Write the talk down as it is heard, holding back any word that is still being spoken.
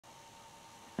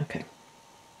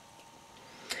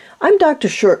I'm Dr.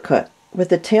 Shortcut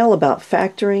with a tale about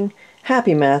factoring,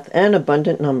 happy math, and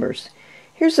abundant numbers.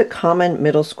 Here's a common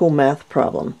middle school math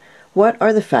problem. What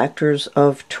are the factors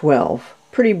of 12?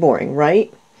 Pretty boring,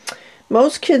 right?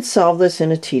 Most kids solve this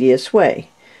in a tedious way.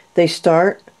 They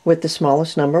start with the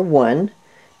smallest number, 1,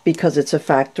 because it's a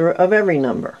factor of every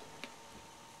number.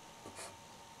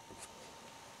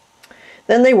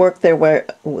 Then they work their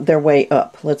way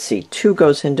up. Let's see, 2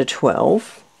 goes into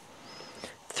 12.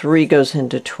 3 goes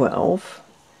into 12.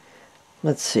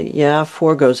 Let's see,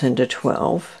 4 goes into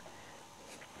 12.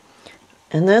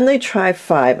 And then they try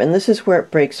 5, and this is where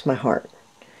it breaks my heart.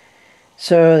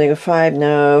 So they go 5,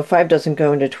 no, 5 doesn't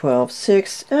go into 12.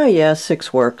 6, oh yeah,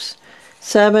 6 works.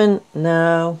 7,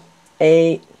 no.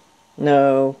 8,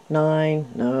 no.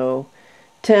 9, no.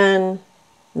 10,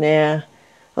 nah.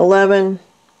 11,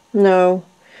 no.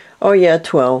 Oh yeah,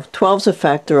 12. 12's a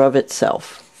factor of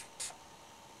itself.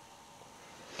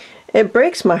 It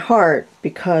breaks my heart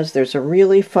because there's a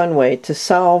really fun way to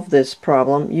solve this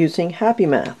problem using happy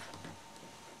math.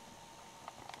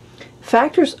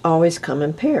 Factors always come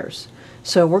in pairs.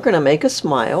 So we're going to make a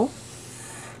smile.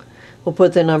 We'll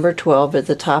put the number 12 at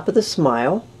the top of the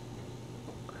smile.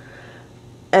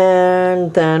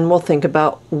 And then we'll think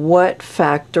about what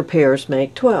factor pairs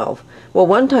make 12. Well,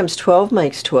 1 times 12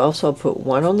 makes 12, so I'll put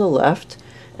 1 on the left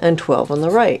and 12 on the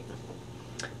right.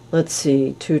 Let's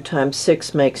see, 2 times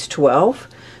 6 makes 12,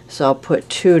 so I'll put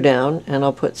 2 down and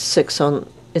I'll put 6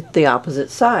 on the opposite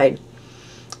side.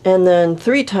 And then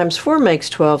 3 times 4 makes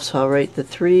 12, so I'll write the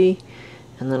 3,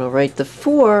 and then I'll write the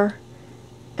 4,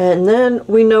 and then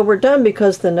we know we're done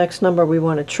because the next number we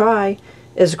want to try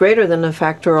is greater than the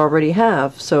factor I already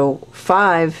have. So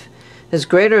 5 is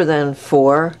greater than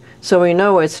 4, so we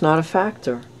know it's not a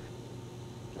factor.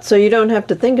 So you don't have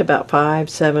to think about 5,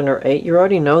 7, or 8. You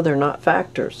already know they're not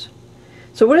factors.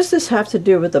 So what does this have to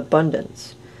do with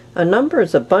abundance? A number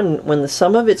is abundant when the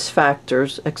sum of its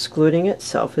factors, excluding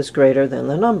itself, is greater than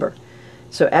the number.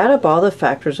 So add up all the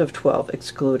factors of 12,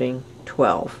 excluding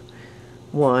 12.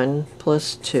 1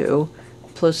 plus 2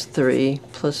 plus 3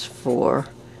 plus 4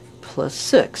 plus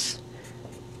 6.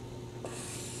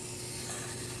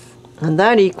 And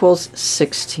that equals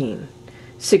 16.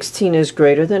 16 is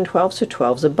greater than 12, so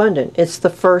 12 is abundant. It's the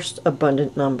first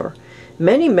abundant number.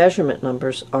 Many measurement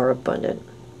numbers are abundant.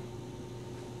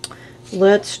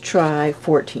 Let's try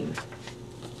 14.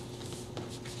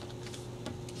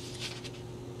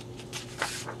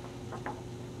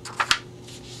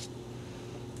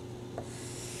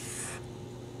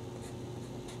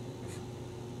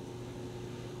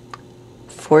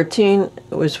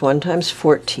 Was 1 times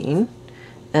 14,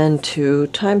 and 2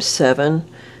 times 7.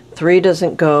 3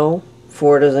 doesn't go,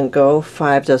 4 doesn't go,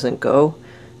 5 doesn't go,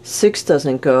 6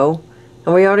 doesn't go,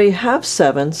 and we already have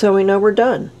 7, so we know we're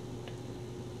done.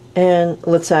 And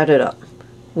let's add it up.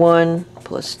 1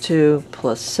 plus 2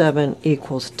 plus 7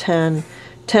 equals 10.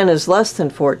 10 is less than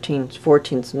 14.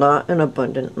 14 is not an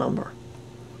abundant number.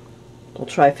 We'll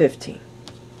try 15.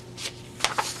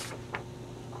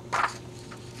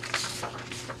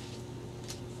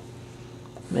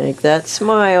 Make that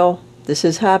smile. This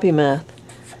is happy math.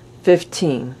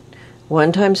 15.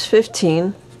 1 times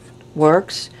 15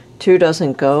 works. 2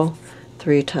 doesn't go.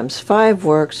 3 times 5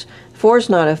 works. 4 is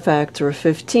not a factor of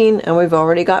 15, and we've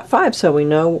already got 5, so we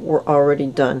know we're already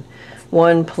done.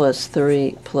 1 plus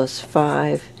 3 plus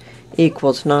 5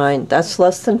 equals 9. That's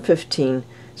less than 15,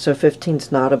 so 15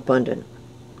 is not abundant.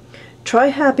 Try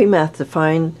happy math to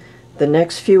find the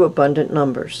next few abundant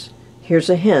numbers. Here's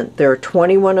a hint. There are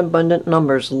 21 abundant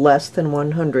numbers less than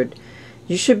 100.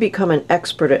 You should become an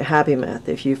expert at happy math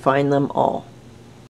if you find them all.